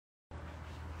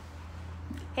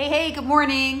Hey, good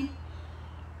morning.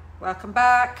 Welcome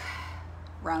back.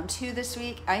 Round 2 this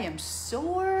week. I am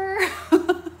sore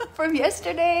from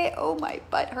yesterday. Oh, my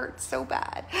butt hurts so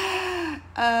bad.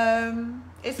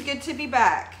 It's good to be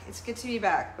back.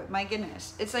 But my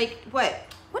goodness. It's like,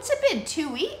 what's it been, 2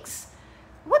 weeks?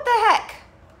 What the heck?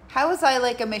 How was I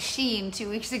like a machine 2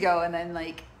 weeks ago and then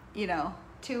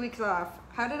 2 weeks off?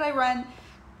 How did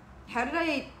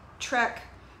I trek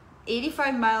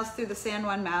 85 miles through the San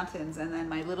Juan Mountains and then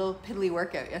my little piddly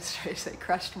workout yesterday, so I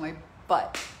crushed my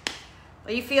butt.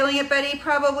 Are you feeling it, Betty?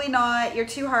 Probably not. You're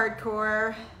too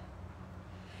hardcore.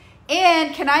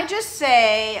 And can I just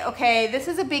say, okay, this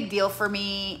is a big deal for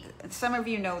me. Some of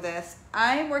you know this.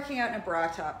 I'm working out in a bra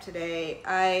top today.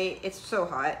 It's so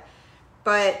hot.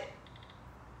 But,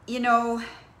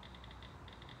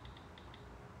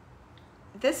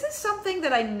 this is something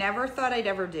that I never thought I'd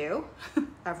ever do,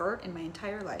 ever in my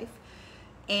entire life.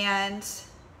 And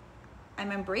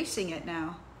I'm embracing it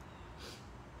now.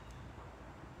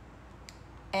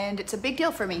 And it's a big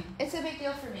deal for me. It's a big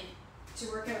deal for me to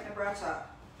work out in a bra top.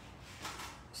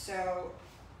 So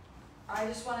I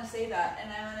just want to say that.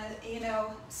 And I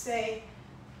want to, say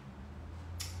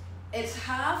it's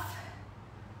half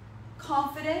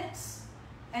confidence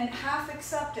and half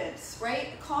acceptance,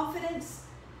 right? Confidence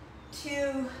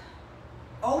to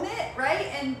own it, right?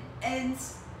 And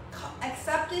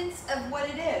acceptance of what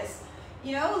it is.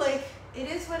 It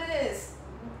is what it is.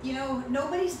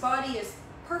 Nobody's body is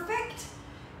perfect,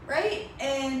 right?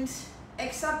 And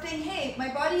accepting, hey,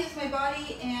 my body is my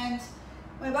body and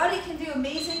my body can do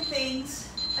amazing things.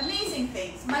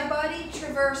 My body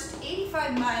traversed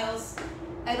 85 miles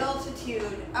at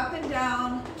altitude, up and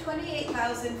down,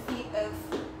 28,000 feet of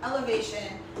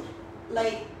elevation,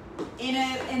 in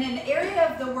an area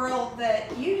of the world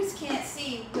that you just can't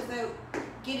see without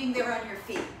getting there on your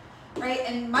feet, right?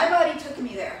 And my body took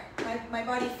me there. My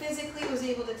body physically was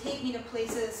able to take me to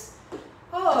places.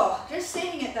 Oh, just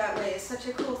saying it that way is such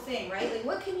a cool thing, right?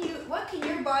 What can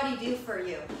your body do for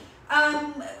you?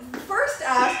 First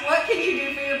ask, what can you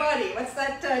do for your body? What's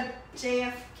that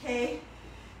JFK?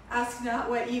 Ask not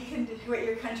what your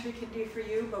country can do for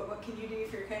you, but what can you do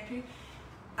for your country?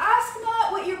 Ask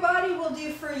not what your body will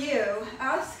do for you.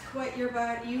 Ask what you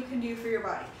can do for your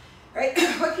body, right?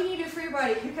 What can you do for your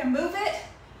body? You can move it.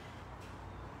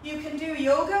 You can do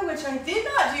yoga, which I did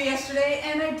not do yesterday,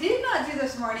 and I did not do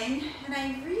this morning, and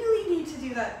I really need to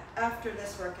do that after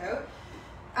this workout.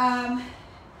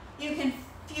 You can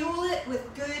fuel it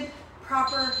with good,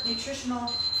 proper, nutritional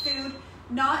food,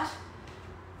 not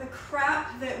the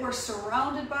crap that we're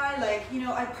surrounded by.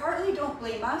 I partly don't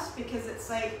blame us because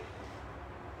it's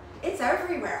it's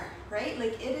everywhere, right?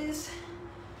 It is.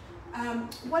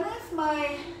 One of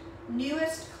my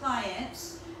newest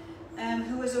clients,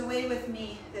 who was away with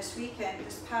me this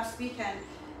past weekend,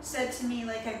 said to me,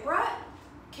 I brought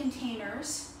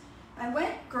containers, I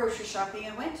went grocery shopping,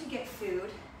 I went to get food,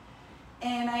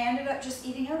 and I ended up just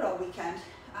eating out all weekend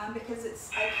because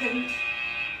I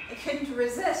couldn't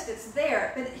resist. It's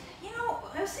there. But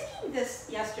I was thinking this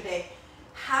yesterday,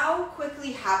 how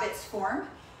quickly habits form.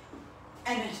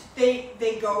 And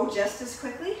they go just as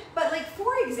quickly. But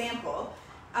for example,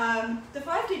 the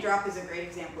 5-day drop is a great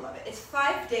example of it. It's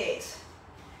 5 days.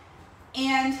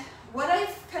 And what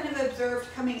I've kind of observed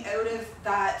coming out of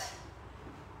that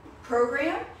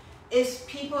program is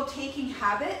people taking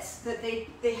habits that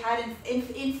they had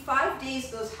in 5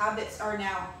 days. Those habits are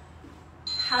now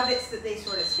habits that they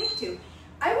sort of stick to.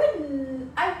 I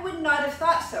would not have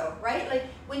thought so, right?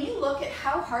 When you look at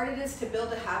how hard it is to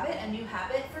build a new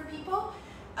habit for people,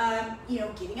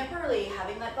 getting up early,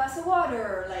 having that glass of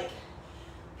water,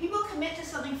 people commit to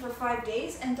something for 5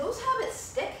 days and those habits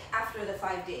stick after the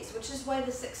 5 days, which is why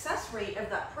the success rate of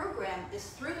that program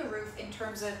is through the roof in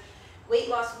terms of weight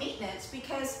loss maintenance,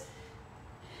 because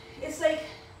it's like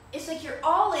you're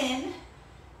all in,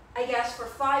 I guess, for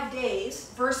 5 days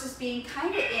versus being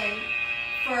kind of in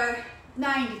for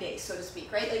 90 days, so to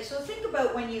speak, right? So think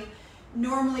about when you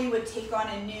normally would take on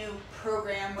a new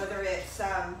program, whether it's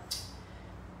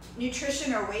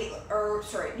nutrition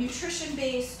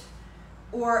based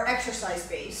or exercise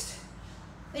based.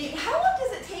 How long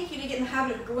does it take you to get in the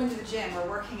habit of going to the gym or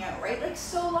working out, right?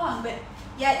 So long, but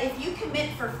yet if you commit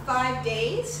for 5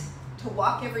 days to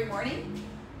walk every morning,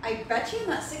 I bet you in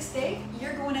that 6th day,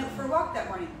 you're going out for a walk that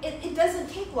morning. It doesn't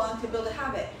take long to build a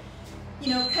habit.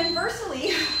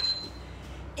 Conversely,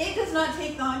 it does not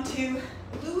take long to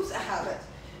lose a habit,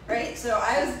 right? So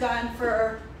I was gone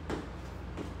for,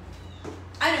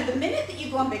 I don't know, the minute that you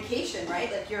go on vacation,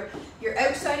 right? You're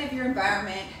outside of your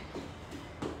environment,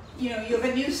 you know, you have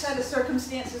a new set of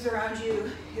circumstances around you,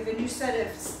 you have a new set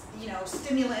of, you know,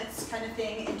 stimulants kind of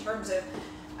thing in terms of,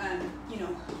 you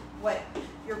know, what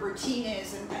your routine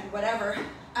is and whatever.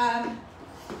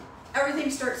 Everything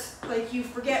starts, like, you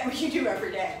forget what you do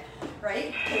every day,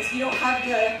 right? Because you don't have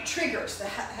the triggers, the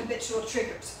habitual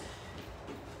triggers.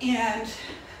 And,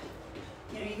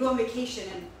 you know, you go on vacation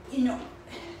and, you know,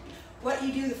 what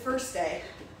you do the first day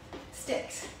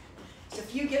sticks. So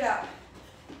if you get up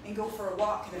and go for a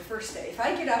walk the first day, if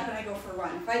I get up and I go for a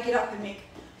run, if I get up and make,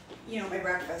 you know, my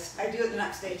breakfast, I do it the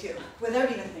next day too, without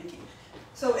even thinking.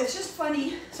 So it's just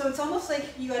funny. So it's almost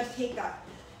like you got to take that.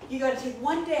 You got to take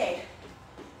one day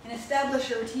and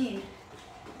establish a routine.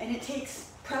 And it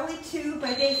takes probably 2,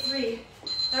 by day 3,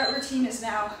 that routine is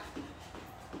now,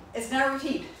 it's now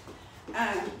routine.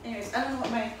 Anyways, I don't know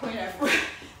what my point of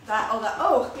all that.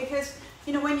 Oh, because,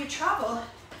 you know, when you travel,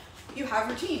 you have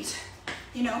routines.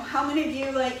 You know, how many of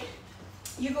you, like,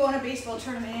 you go on a baseball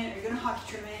tournament, or you go on a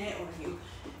hockey tournament, or you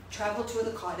travel to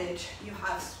the cottage, you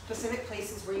have specific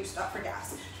places where you stop for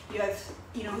gas. You have,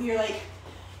 you know, you're like,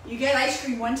 you get ice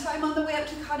cream one time on the way up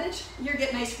to the cottage, you're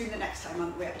getting ice cream the next time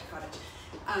on the way up to the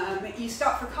cottage. You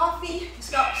stop for coffee, you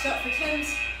stop for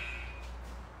Tim's.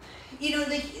 You know,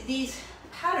 these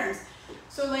patterns.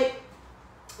 So, like,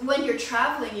 when you're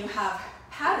traveling, you have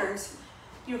patterns.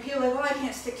 You know, people are like, well, I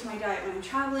can't stick to my diet when I'm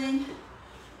traveling.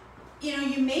 You know,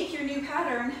 you make your new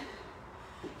pattern.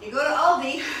 You go to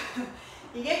Aldi,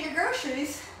 you get your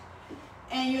groceries,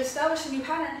 and you establish a new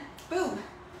pattern. Boom.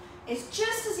 It's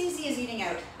just as easy as eating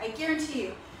out. I guarantee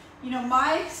you. You know,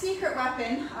 my secret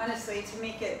weapon, honestly, to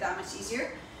make it that much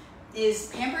easier,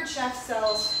 is Pampered Chef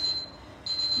sells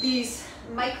these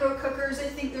micro cookers, I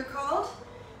think they're called.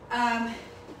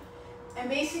 And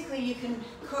basically you can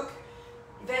cook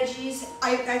veggies.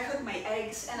 I cook my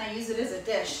eggs and I use it as a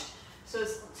dish. So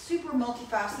it's super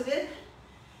multifaceted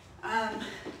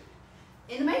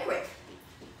in the microwave.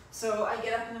 So I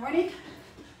get up in the morning,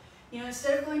 you know,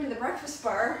 instead of going to the breakfast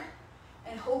bar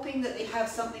and hoping that they have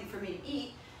something for me to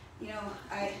eat, you know,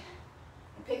 I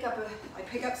pick up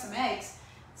some eggs,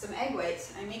 some egg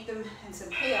whites, I make them in some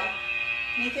kale,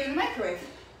 make it in the microwave.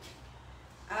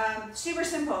 Super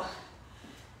simple.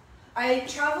 I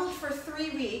traveled for 3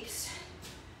 weeks,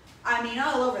 I mean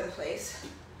all over the place,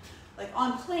 like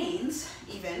on planes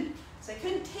even, so I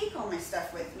couldn't take all my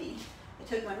stuff with me. I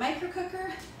took my micro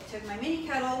cooker, I took my mini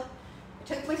kettle, I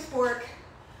took my spork,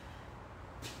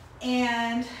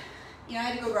 and you know, I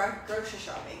had to go grocery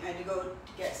shopping. I had to go to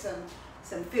get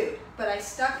some food, but I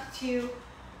stuck to,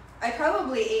 I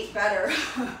probably ate better.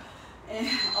 And,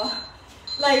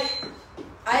 like,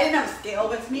 I didn't have a scale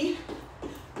with me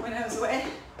when I was away,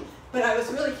 but I was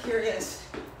really curious.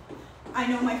 I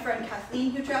know my friend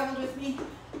Kathleen, who traveled with me,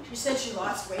 she said she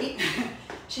lost weight.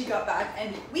 She got back,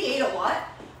 and we ate a lot,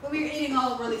 but we were eating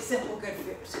all really simple, good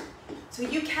foods. So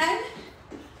you can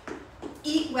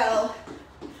eat well.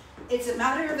 It's a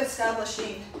matter of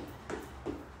establishing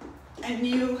a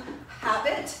new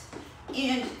habit.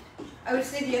 And I would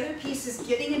say the other piece is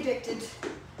getting addicted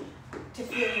to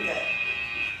feeling good.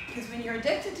 Because when you're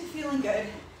addicted to feeling good,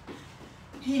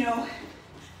 you know,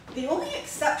 the only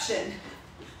exception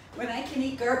when I can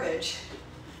eat garbage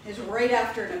is right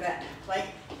after an event. Like,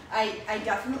 I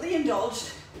definitely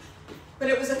indulged, but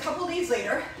it was a couple days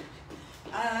later.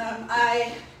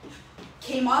 I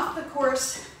came off the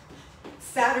course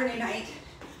Saturday night,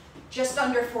 just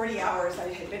under 40 hours I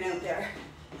had been out there,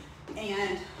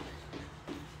 and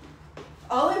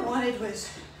all I wanted was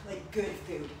like good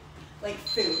food, like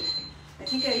food. I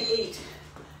think I ate,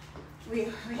 we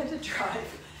had to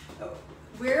drive.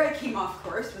 Where I came off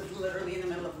course was literally in the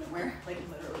middle of nowhere, like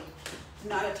literally,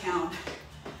 not a town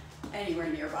anywhere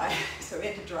nearby. So we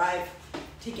had to drive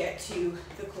to get to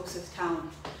the closest town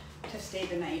to stay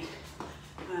the night.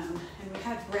 And we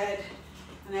had bread,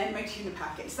 and I had my tuna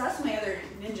packets. So that's my other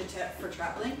ninja tip for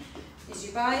traveling, is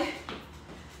you buy,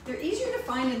 they're easier to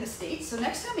find in the States. So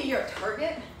next time you're at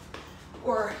Target,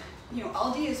 or you know,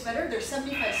 Aldi is better, they're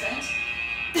 75 cents.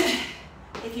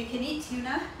 If you can eat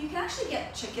tuna, you can actually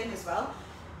get chicken as well.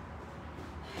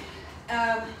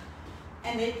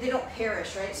 And they don't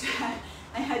perish, right? So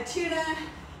I had tuna,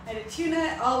 I had a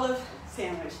tuna olive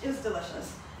sandwich. It was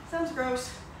delicious. Sounds gross.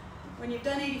 When you've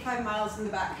done 85 miles in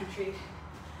the backcountry,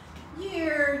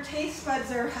 your taste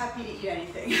buds are happy to eat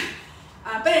anything.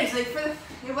 But anyways, like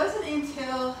it wasn't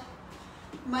until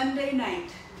Monday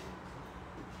night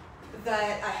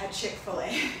that I had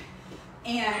Chick-fil-A.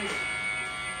 And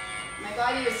my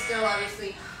body was still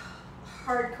obviously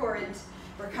hardcore in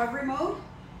recovery mode,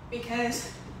 because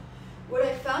what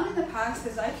I've found in the past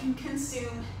is I can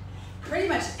consume pretty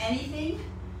much anything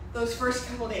those first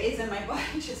couple days, and my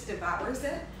body just devours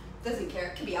it. Doesn't care.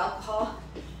 It could be alcohol.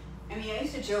 I mean, I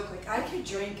used to joke, like, I could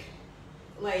drink,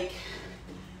 like,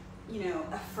 you know,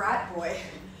 a frat boy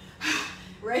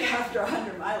right after a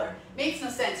 100-miler. Makes no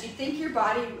sense. You'd think your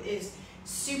body is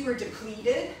super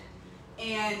depleted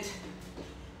and,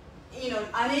 you know,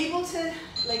 unable to,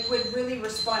 like, would really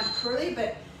respond poorly,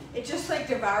 but it just, like,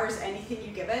 devours anything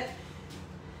you give it.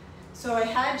 So I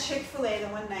had Chick-fil-A the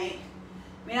one night.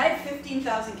 I mean, I had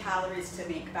 15,000 calories to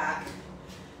make back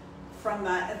from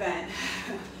that event.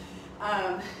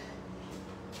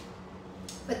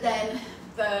 But then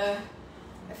a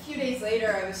few days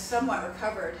later, I was somewhat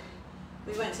recovered.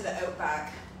 We went to the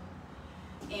Outback,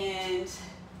 and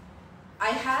I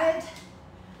had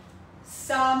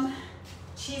some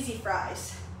cheesy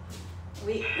fries.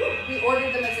 We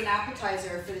ordered them as an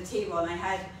appetizer for the table, and I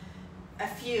had a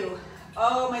few.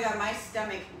 Oh my God, my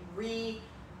stomach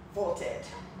revolted.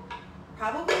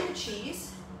 Probably the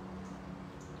cheese.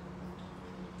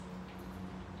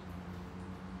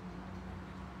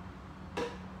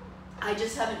 I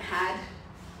just haven't had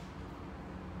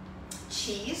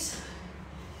cheese.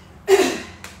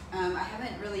 I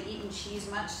haven't really eaten cheese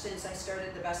much since I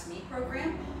started the Best Me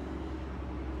program.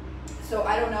 So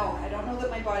I don't know. I don't know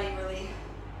that my body really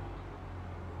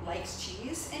likes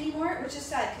cheese anymore, which is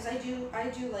sad because I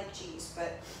do like cheese.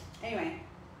 But anyway,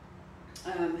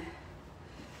 I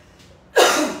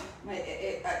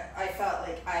felt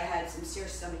like I had some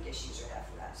serious stomach issues right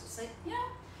after that. So it's like, you know,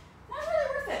 not really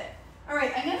worth it. All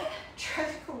right, I'm gonna try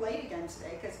to go light again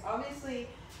today because obviously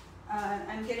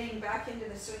I'm getting back into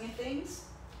the swing of things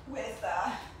with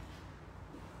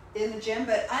in the gym,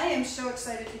 but I am so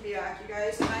excited to be back, you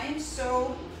guys. I am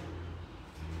so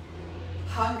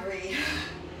hungry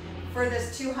for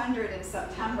this 200 in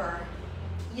September.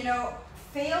 You know,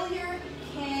 failure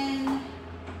can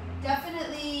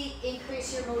definitely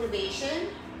increase your motivation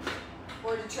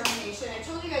or determination. I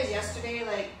told you guys yesterday,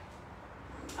 like,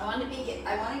 I want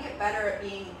to get better at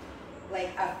being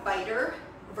like a fighter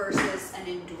versus an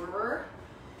endurer.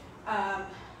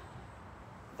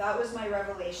 That was my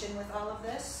revelation with all of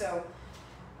this. So,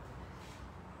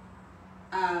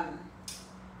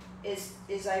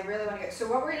 is I really want to get. So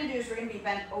what we're going to do is we're going to be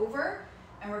bent over,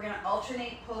 and we're going to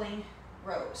alternate pulling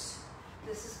rows.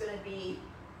 This is going to be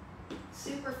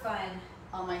super fun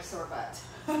on my sore butt.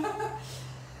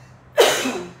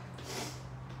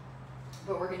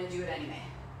 But we're going to do it anyway.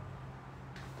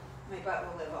 My butt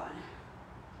will live on.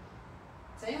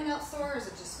 Is anyone else sore, or is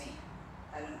it just me?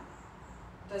 I don't know.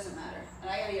 Doesn't matter. And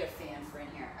I gotta get a fan for in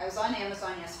here. I was on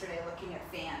Amazon yesterday looking at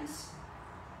fans,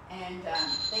 and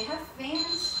they have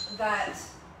fans that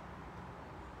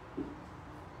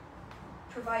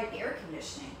provide air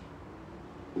conditioning.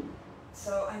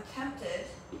 So I'm tempted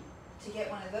to get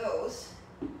one of those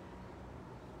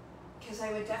because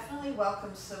I would definitely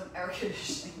welcome some air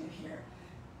conditioning in here.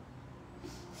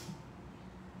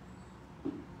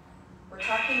 We're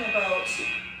talking about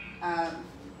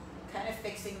kind of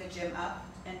fixing the gym up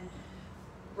and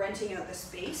renting out the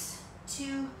space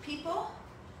to people,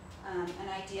 an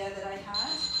idea that I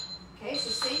had. Okay, so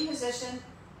same position.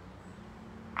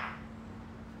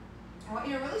 I want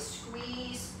you to really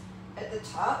squeeze at the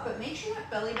top, but make sure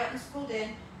that belly button's pulled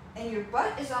in and your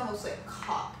butt is almost like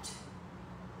cocked.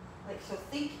 Like, so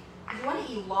think, you want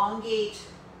to elongate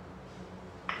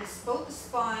both the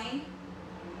spine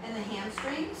and the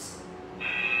hamstrings.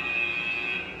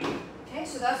 Okay,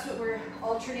 so that's what we're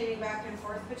alternating back and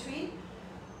forth between.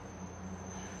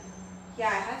 Yeah,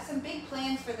 I have some big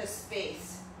plans for this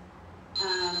space.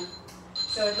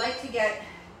 So I'd like to get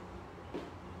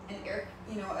an air,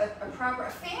 you know, a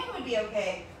fan would be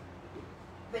okay,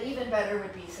 but even better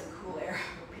would be some cool air.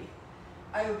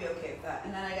 I would be okay with that.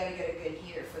 And then I gotta get a good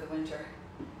heater for the winter.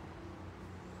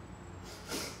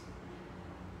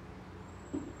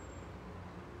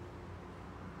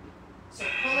 So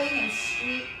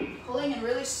pulling and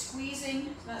really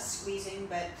squeezing, not squeezing,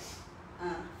 but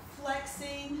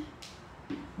flexing.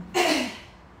 The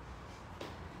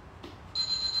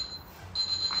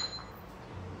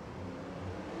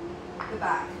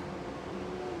back.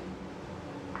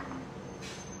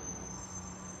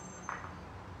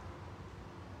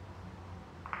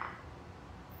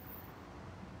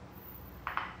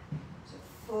 So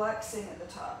flexing at the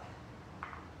top.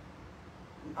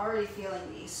 I'm already feeling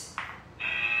these.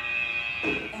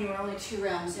 And we're only 2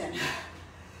 rounds in.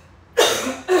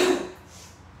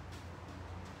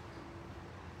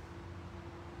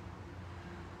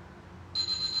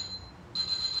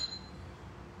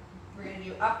 We're going to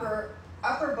do upper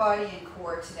body and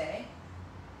core today.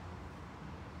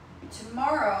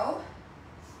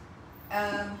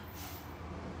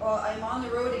 well, I'm on the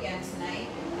road again tonight,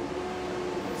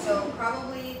 so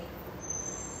probably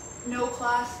no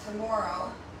class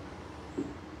tomorrow.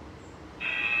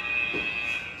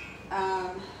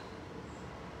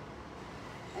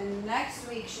 And next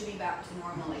week should be back to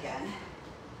normal again.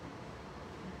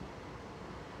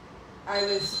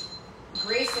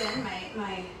 Grayson,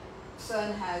 my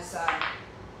son has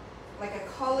like a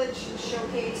college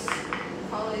showcase,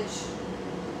 college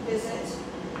visit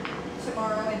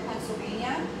tomorrow in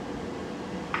Pennsylvania.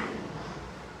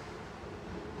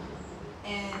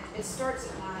 And it starts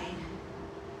at 9.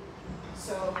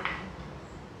 So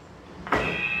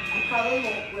I probably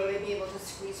won't really be able to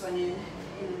squeeze one in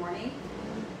the morning.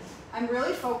 I'm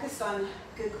really focused on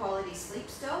good quality sleep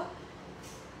still.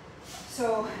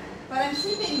 So, but I'm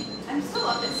still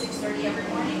up at 6:30 every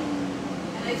morning,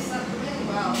 and I've slept really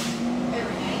well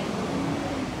every night.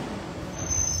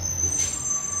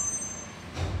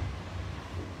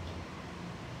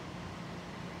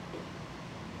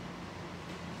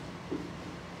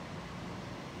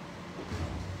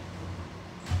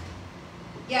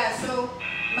 Yeah, so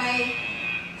my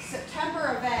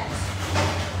September event,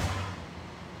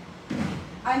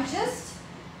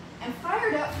 I'm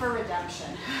fired up for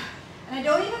redemption. And I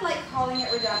don't even like calling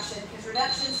it redemption, because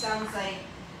redemption sounds like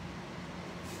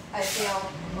I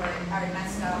failed or I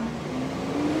messed up.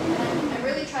 And I'm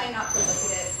really trying not to look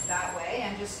at it that way.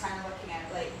 I'm just kind of looking at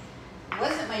it like, it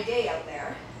wasn't my day out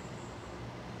there,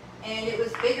 and it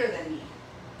was bigger than me.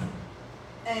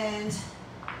 And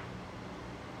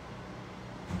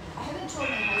I haven't told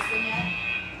my husband yet,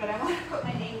 but I want to put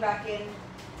my name back in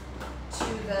to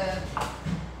the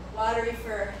lottery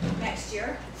for next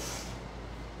year.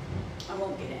 I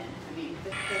won't get in. I mean,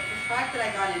 the fact that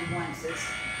I got in once is,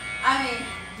 I may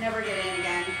never get in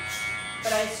again,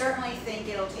 but I certainly think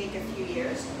it'll take a few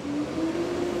years.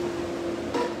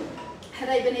 Had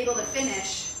I been able to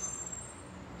finish,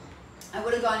 I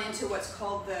would have gone into what's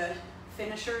called the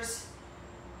finishers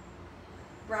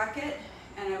bracket,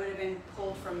 and I would have been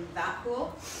pulled from that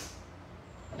pool.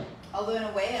 Although in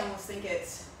a way, I almost think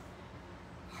it's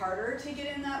harder to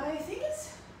get in that way.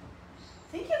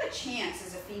 I think you have a chance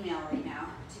as a female right now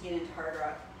to get into hard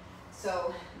rock.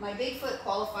 So my Bigfoot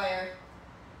qualifier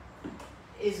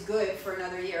is good for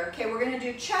another year. Okay, we're gonna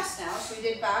do chest now. So we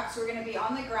did back, so we're gonna be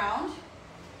on the ground,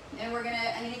 and I'm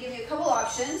gonna give you a couple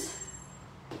options.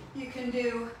 You can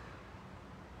do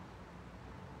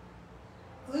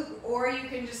glute, or you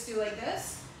can just do like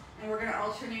this, and we're gonna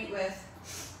alternate with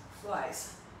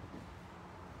flies.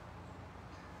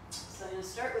 So I'm gonna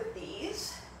start with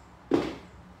these.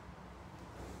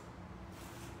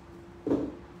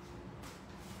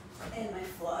 And my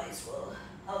flies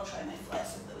I'll try my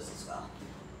flies with those as well.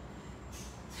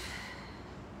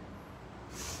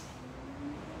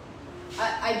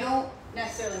 I don't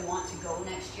necessarily want to go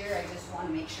next year. I just want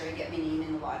to make sure I get my name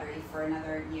in the lottery for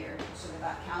another year so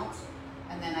that counts.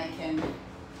 And then I can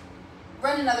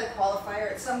run another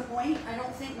qualifier at some point. I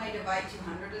don't think my Divide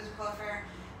 200 is a qualifier.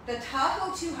 The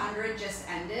Tahoe 200 just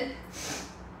ended.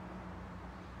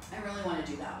 I really want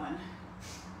to do that one.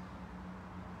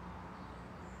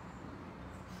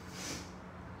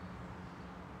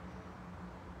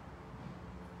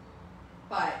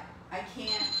 But I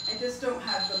just don't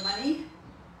have the money.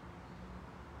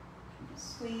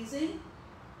 Squeezing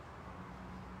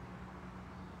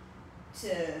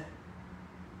to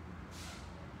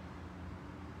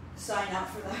sign up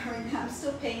for that right now. I'm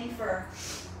still paying for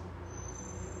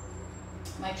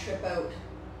my trip out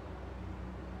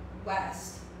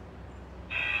west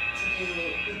to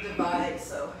do the Divide,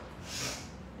 so.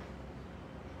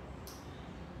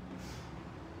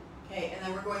 Okay, and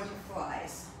then we're going to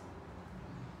flies.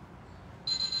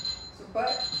 So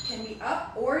butt can be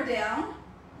up or down.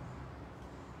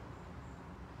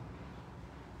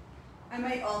 I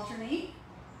might alternate.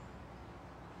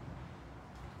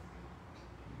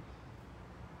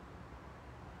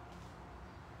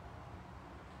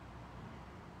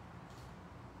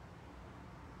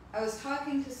 I was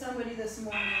talking to somebody this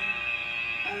morning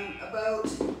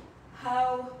about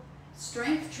how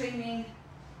strength training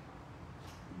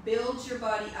builds your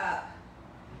body up.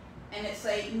 And it's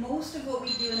like most of what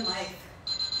we do in life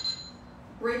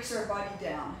breaks our body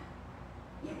down,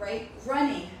 right?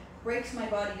 Running breaks my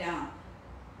body down.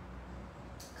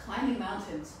 Climbing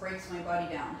mountains breaks my body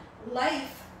down.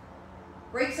 Life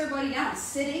breaks our body down.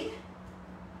 Sitting,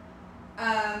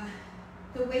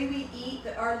 the way we eat,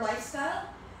 our lifestyle,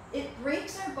 it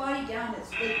breaks our body down.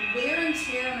 It's like wear and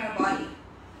tear on our body,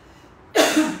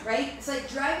 right? It's like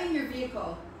driving your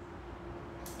vehicle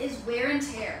is wear and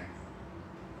tear.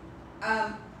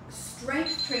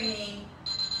 Strength training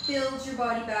builds your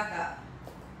body back up.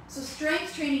 So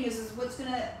strength training is what's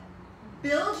gonna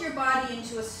build your body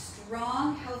into a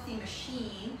strong, healthy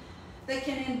machine that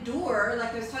can endure,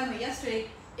 like I was talking about yesterday,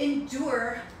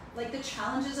 endure like the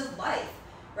challenges of life,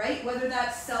 right? Whether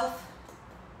that's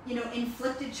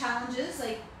inflicted challenges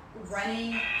like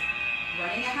running a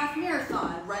half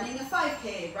marathon, running a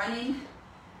 5K, running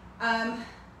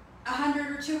 100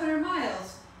 or 200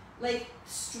 miles. Like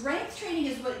strength training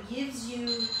is what gives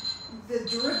you the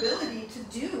durability to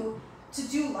do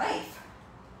life.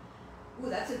 Ooh,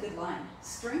 that's a good line.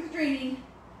 Strength training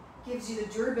gives you the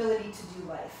durability to do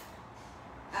life.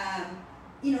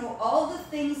 All the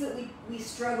things that we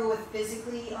struggle with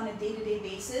physically on a day-to-day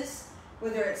basis,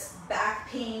 whether it's back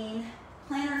pain,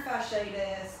 plantar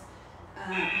fasciitis,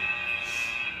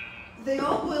 they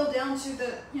all boil down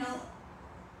to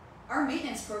our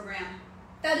maintenance program.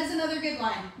 That is another good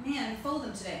line. Man, full of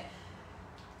them today.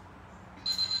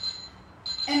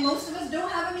 And most of us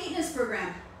don't have a maintenance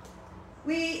program.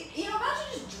 Imagine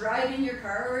just driving your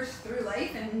car through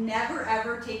life and never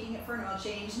ever taking it for an oil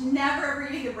change, never ever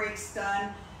getting the brakes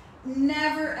done,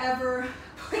 never ever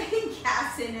putting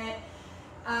gas in it,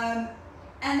 and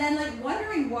then like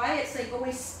wondering why it's like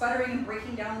always sputtering and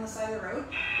breaking down on the side of the road.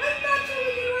 Like that's what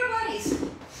we do to our bodies.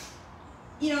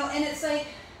 And it's like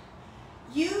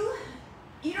you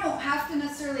don't have to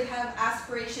necessarily have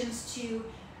aspirations to,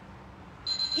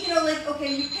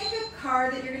 okay, you pick a car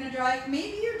that you're going to drive.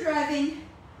 Maybe you're driving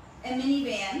a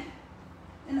minivan,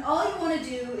 and all you want to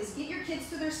do is get your kids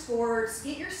to their sports,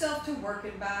 get yourself to work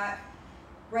and back,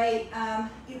 right?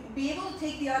 Be able to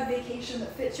take the odd vacation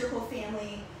that fits your whole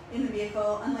family in the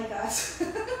vehicle, unlike us.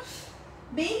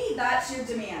 Maybe that's your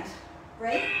demand,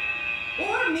 right?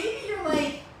 Or maybe you're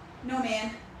like, no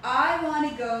man, I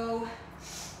want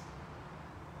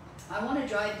to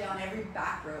drive down every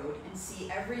back road and see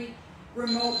every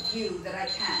remote view that I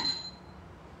can.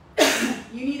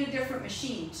 You need a different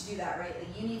machine to do that, right?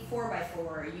 Like you need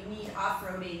 4x4, you need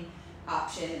off-roading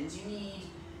options, you need,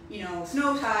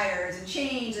 snow tires and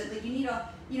chains, and like you need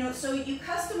so you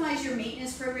customize your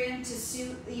maintenance program to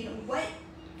suit, what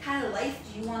kind of life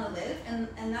do you want to live,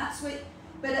 and that's what,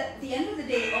 but at the end of the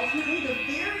day, ultimately the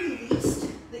very least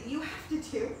that you have to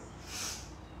do is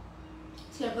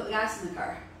to put gas in the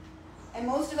car. And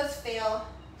most of us fail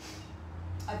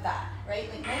at that, right?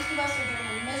 Like most of us are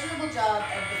doing a miserable job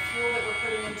of the fuel that we're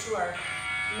putting into our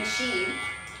machine,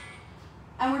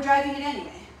 and we're driving it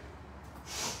anyway.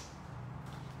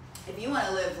 If you want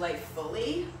to live life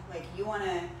fully, like you want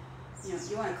to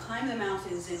climb the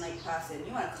mountains in Lake Placid,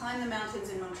 you want to climb the mountains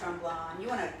in Mont Tremblant, you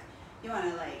want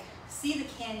to like see the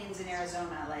canyons in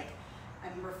Arizona, like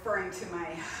I'm referring to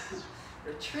my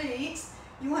retreat.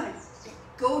 You want to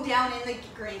go down in the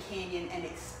Grand Canyon and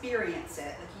experience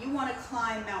it. Like you want to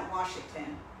climb Mount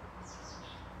Washington.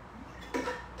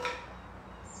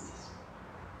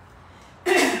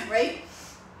 Right?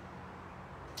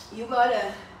 You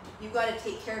gotta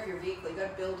take care of your vehicle. You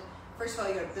gotta build, first of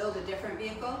all, you gotta build a different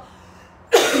vehicle.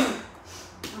 Oh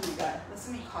my God,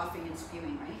 listen to me coughing and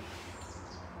spewing, right?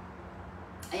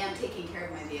 I am taking care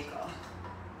of my vehicle.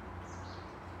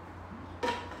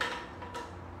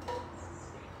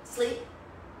 Sleep,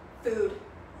 food,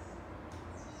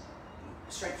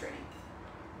 strength training.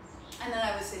 And then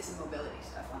I would say some mobility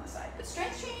stuff on the side. But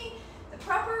strength training, the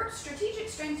proper strategic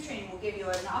strength training will give you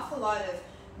an awful lot of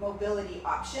mobility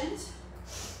options.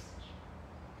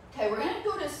 Okay, we're gonna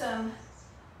go to some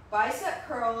bicep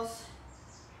curls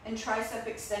and tricep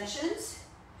extensions.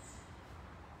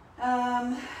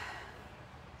 Yeah,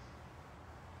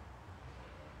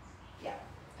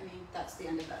 I mean, that's the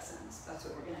end of that sentence. That's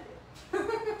what we're gonna do.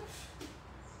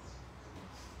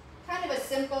 Kind of a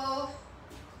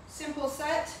simple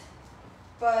set,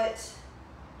 but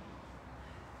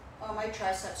oh, my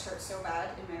triceps hurt so bad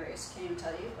in my race, can't even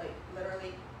tell you, like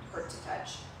literally hurt to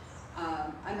touch.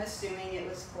 I'm assuming it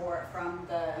was from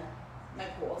my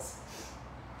pulls.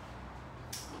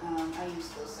 I use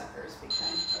those suckers big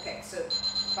time. Okay, so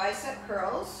bicep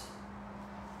curls.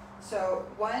 So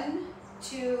 1,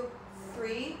 2,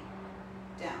 3,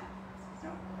 down. No,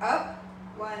 up,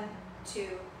 1,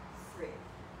 2, 3.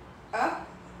 Up,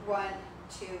 1,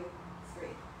 2,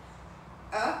 3.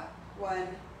 Up, 1,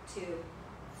 2,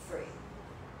 3.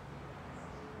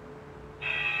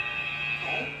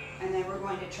 Okay, and then we're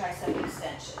going to tricep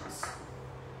extensions.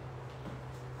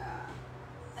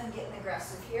 I'm getting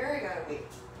aggressive here, I gotta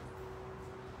wait.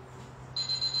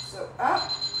 So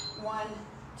up, 1,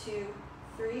 2,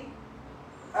 3.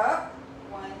 Up,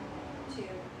 1, 2,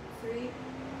 3.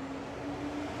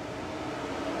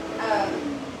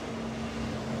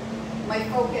 My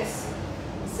focus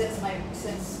since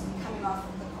coming off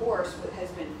of the course has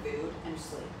been food and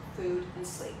sleep. food and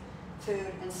sleep,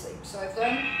 food and sleep. So I've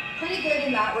done pretty good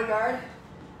in that regard.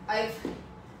 I've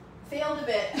failed a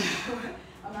bit,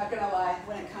 I'm not gonna lie,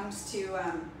 when it comes to,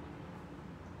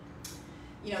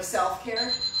 you know,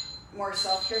 self-care, more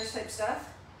self-care type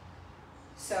stuff.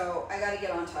 So I gotta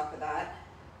get on top of that.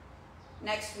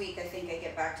 Next week, I think I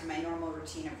get back to my normal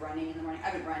routine of running in the morning. I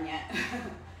haven't run yet.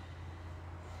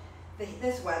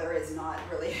 This weather is not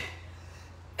really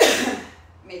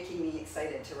making me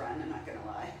excited to run, I'm not gonna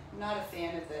lie. I'm not a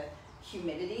fan of the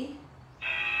humidity.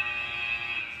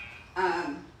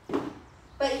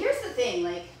 But here's the thing,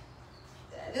 like,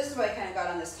 this is why I kind of got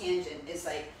on this tangent, is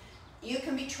like, you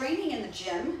can be training in the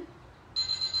gym,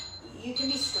 you can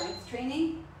be strength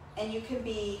training, and you can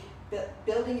be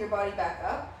building your body back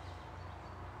up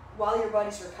while your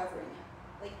body's recovering.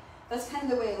 Like, that's kind of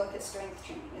the way I look at strength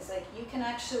training. It's like, you can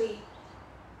actually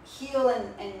heal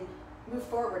and move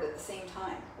forward at the same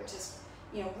time, which is,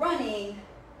 you know, running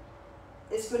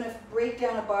is going to break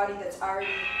down a body that's already,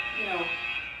 you know,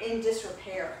 in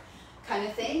disrepair kind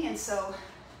of thing. And so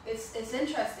it's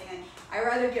interesting. And I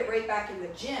rather get right back in the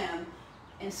gym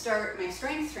and start my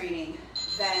strength training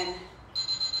than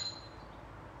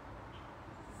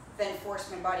force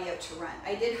my body out to run.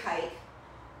 I did hike,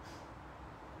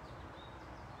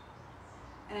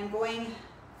 and I'm going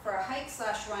for a hike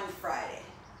 / run Friday.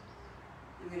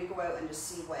 I'm going to go out and just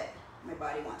see what my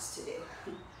body wants to do.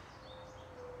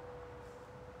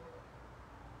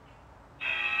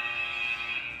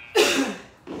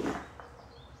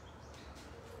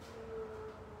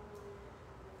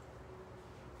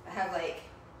 I have like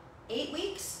 8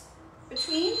 weeks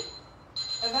between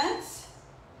events,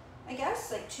 I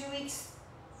guess, like 2 weeks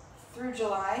through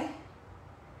July.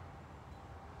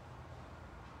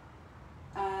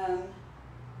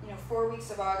 You know, 4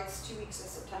 weeks of August, 2 weeks of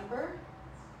September.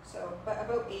 So, but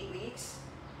about 8 weeks.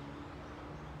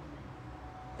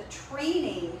 The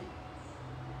training,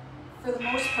 for the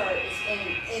most part, is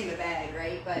in the bag,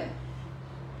 right? But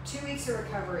 2 weeks of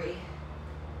recovery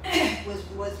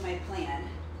was my plan.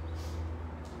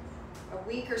 A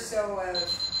week or so of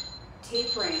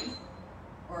tapering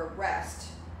or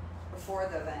rest before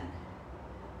the event.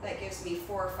 That gives me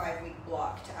 4 or 5 week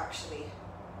block to actually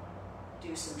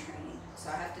do some training. So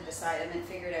I have to decide. I haven't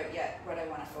figured out yet what I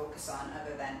want to focus on,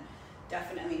 other than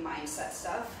definitely mindset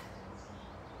stuff.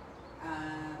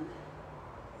 I'm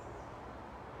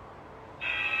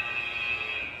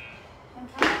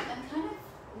kind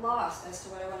of lost as to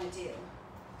what I want to do.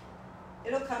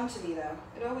 It'll come to me though.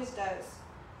 It always does.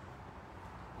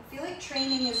 I feel like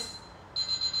training is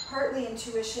partly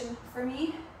intuition for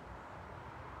me.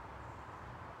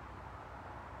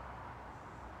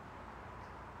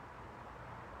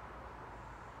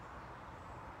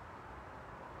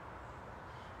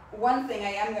 One thing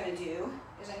I am going to do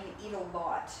is I'm going to eat a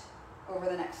lot over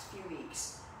the next few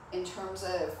weeks in terms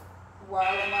of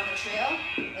while I'm on the trail.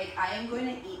 Like, I am going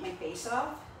to eat my face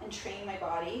off and train my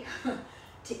body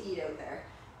to eat out there.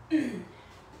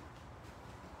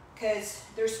 Because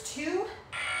there's 2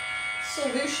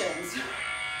 solutions,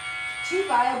 2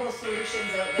 viable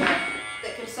solutions out there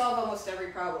that can solve almost every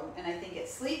problem. And I think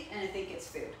it's sleep and I think it's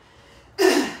food.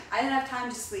 I didn't have time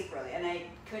to sleep really, and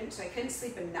I couldn't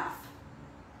sleep enough.